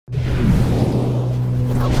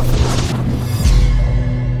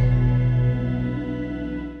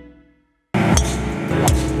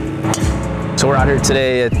So we're out here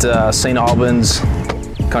today at St. Albans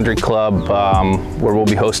Country Club, where we'll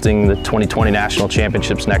be hosting the 2020 National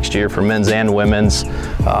Championships next year for men's and women's.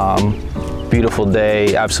 Beautiful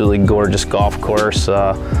day, absolutely gorgeous golf course.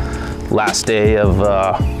 Last day of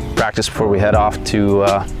practice before we head off to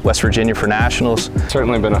West Virginia for nationals.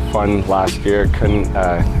 Certainly been a fun last year. Couldn't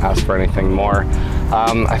ask for anything more.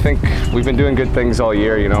 I think we've been doing good things all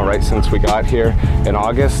year, you know, right since we got here in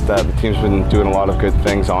August. The team's been doing a lot of good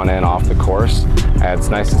things on and off the course. It's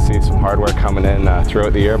nice to see some hard work coming in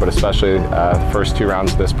throughout the year, but especially the first 2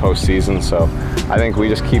 rounds of this postseason. So I think we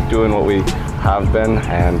just keep doing what we have been,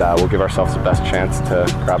 and we'll give ourselves the best chance to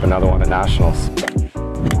grab another one at nationals.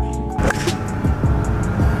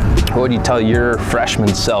 What would you tell your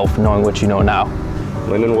freshman self, knowing what you know now?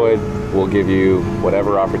 Lindenwood will give you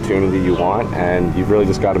whatever opportunity you want, and you've really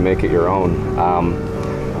just got to make it your own.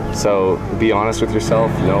 So be honest with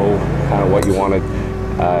yourself, know kind of what you want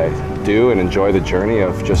to do, and enjoy the journey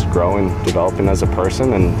of just growing, developing as a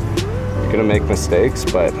person. And you're going to make mistakes,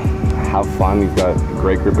 but have fun. You've got a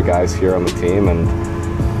great group of guys here on the team,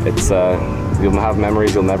 and it's you'll have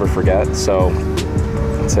memories you'll never forget. So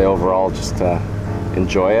I'd say overall, just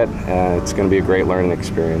enjoy it. It's going to be a great learning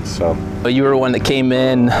experience. So you were one that came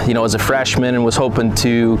in, you know, as a freshman and was hoping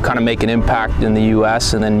to kind of make an impact in the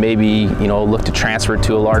U.S. and then maybe, you know, look to transfer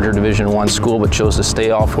to a larger Division I school, but chose to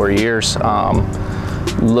stay all 4 years.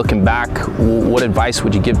 Looking back, what advice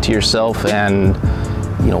would you give to yourself, and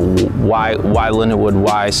you know, why Lindenwood?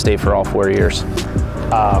 Why stay for all 4 years?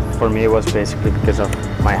 For me, it was basically because of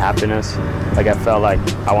my happiness. Like, I felt like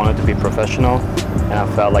I wanted to be professional, and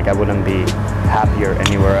I felt like I wouldn't be happier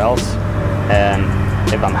anywhere else. And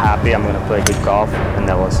if I'm happy, I'm going to play good golf. And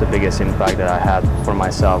that was the biggest impact that I had for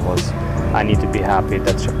myself, was I need to be happy.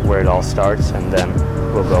 That's where it all starts, and then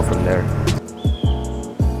we'll go from there.